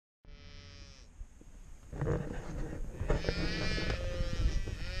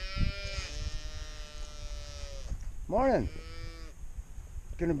Morning.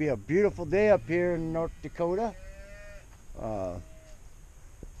 It's going to be a beautiful day up here in North Dakota. Just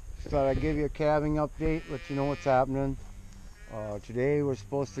thought I'd give you a calving update, let you know what's happening. Today we're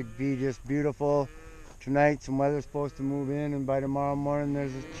supposed to be just beautiful. Tonight some weather's supposed to move in, and by tomorrow morning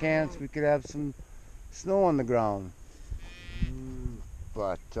there's a chance we could have some snow on the ground.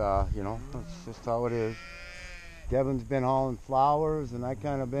 But you know, that's just how it is. Devin's been hauling flowers and I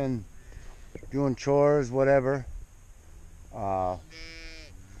kind of been doing chores, whatever. Got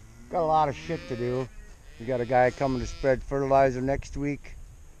a lot of shit to do. We got a guy coming to spread fertilizer next week.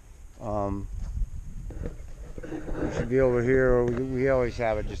 We should be over here. We always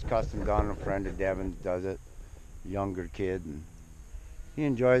have it just custom done. A friend of Devin's does it, a younger kid, and he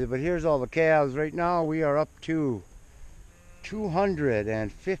enjoys it. But here's all the calves. Right now we are up to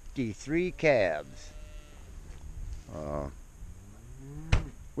 253 calves,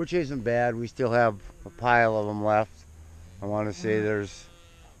 which isn't bad. We still have a pile of them left. I want to say there's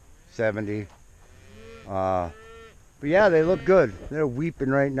 70. But yeah, they look good. They're weeping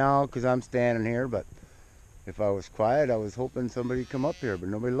right now because I'm standing here, but if I was quiet, I was hoping somebody'd come up here, but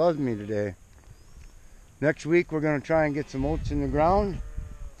nobody loves me today. Next week, we're going to try and get some oats in the ground.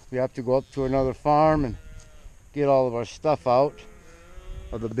 We have to go up to another farm and get all of our stuff out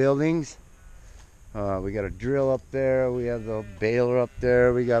of the buildings. We got a drill up there. We have the baler up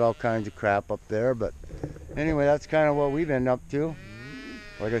there. We got all kinds of crap up there, but anyway, that's kind of what we've been up to.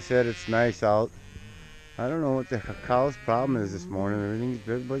 Like I said, it's nice out. I don't know what the cow's problem is this morning.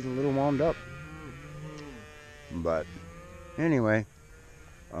 Everybody's a little wound up. But anyway,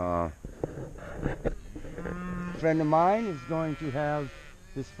 a friend of mine is going to have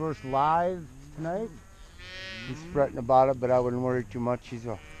his first live tonight. He's fretting about it, but I wouldn't worry too much. He's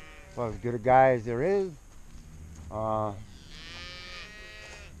about as good a guy as there is. So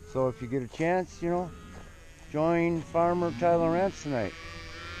if you get a chance, you know, join Farmer Tyler Rance tonight.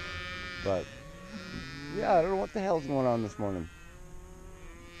 But yeah, I don't know what the hell's going on this morning.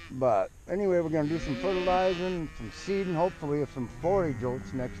 But anyway, we're going to do some fertilizing, some seeding, hopefully of some forage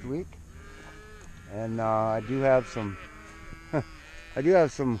oats next week. And I do have some rye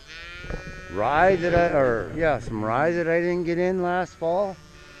some rye that I didn't get in last fall.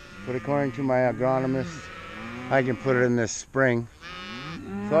 But according to my agronomist, I can put it in this spring.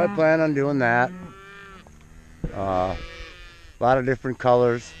 So I plan on doing that. A lot of different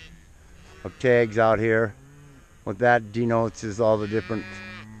colors of tags out here. What that denotes is all the different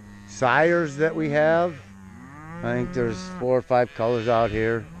sires that we have. I think there's 4 or 5 colors out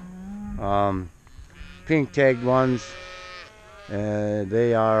here. Pink tagged ones,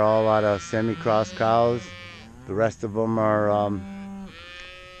 they are all out of semi-cross cows. The rest of them are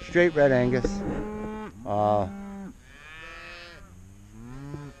straight red Angus.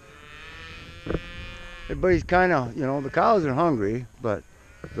 Everybody's kind of, you know, the cows are hungry, but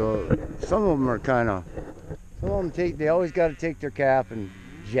some of them are kind of, they always got to take their calf and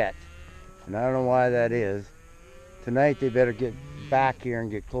jet. And I don't know why that is. Tonight they better get back here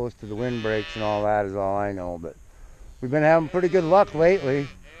and get close to the windbreaks and all that is all I know. But we've been having pretty good luck lately,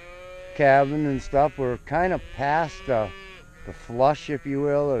 calving and stuff. We're kind of past the flush, if you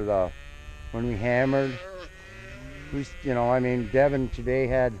will, or when we hammered. You know, I mean, Devin today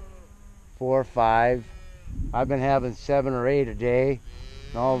had 4 or 5. I've been having 7 or 8 a day.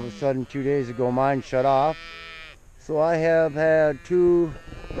 And all of a sudden, 2 days ago, mine shut off. So I have had two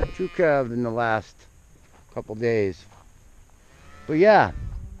calves in the last couple days. But yeah,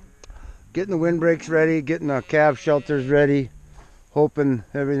 getting the windbreaks ready, getting the calf shelters ready, hoping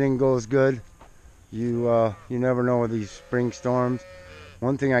everything goes good. You never know with these spring storms.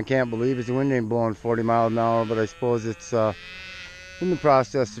 One thing I can't believe is the wind ain't blowing 40 miles an hour, but I suppose it's in the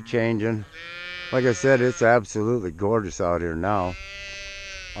process of changing. Like I said, it's absolutely gorgeous out here now.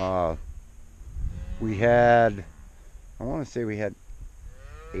 We had, I want to say we had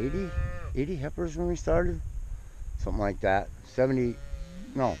 80 heifers when we started, something like that. 70.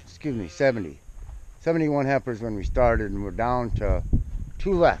 71 heifers when we started, and we're down to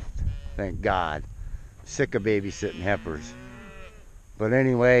 2 left, thank God. Sick of babysitting heifers. But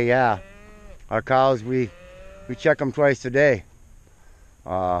anyway, yeah, our cows, we check them twice a day,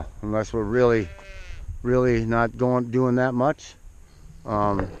 unless we're really not doing that much.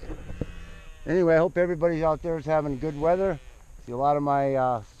 Anyway, I hope everybody out there is having good weather. See, a lot of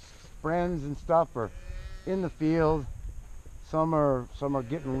my friends and stuff are in the field. Some are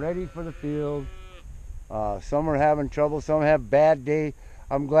getting ready for the field. Some are having trouble. Some have bad day.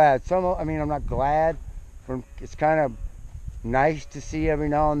 I'm glad. I'm not glad. It's kind of nice to see every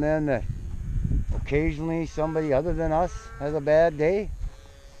now and then that occasionally somebody other than us has a bad day.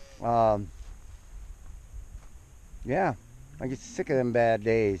 Yeah, I get sick of them bad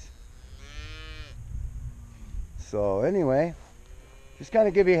days. So anyway, just kind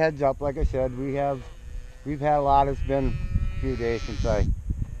of give you a heads up. Like I said, we've had a lot. It's been a few days since a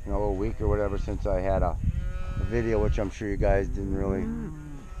week or whatever since I had a video, which I'm sure you guys didn't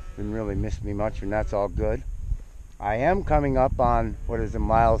really miss me much, and that's all good. I am coming up on what is a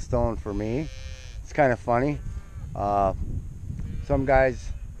milestone for me. It's kind of funny. Some guys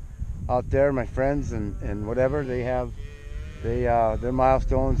out there, my friends and whatever, their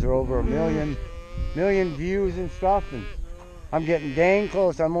milestones are over 1 million views and stuff, and I'm getting dang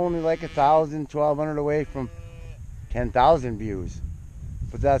close. I'm only like 1,000, 1,200 away from 10,000 views,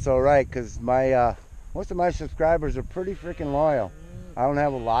 but that's all right, because most of my subscribers are pretty freaking loyal. I don't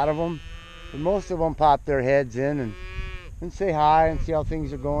have a lot of them, but most of them pop their heads in and say hi and see how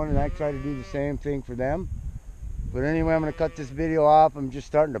things are going, and I try to do the same thing for them. But anyway, I'm going to cut this video off. I'm just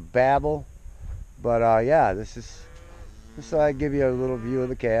starting to babble, but yeah, this is so I give you a little view of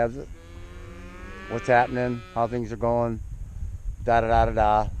the calves, what's happening, how things are going, da da da da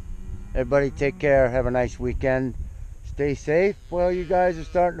da. Everybody take care, have a nice weekend, stay safe while you guys are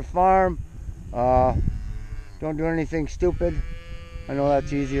starting to farm. Don't do anything stupid. I know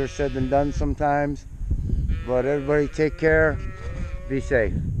that's easier said than done sometimes, but everybody take care, be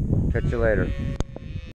safe. Catch you later.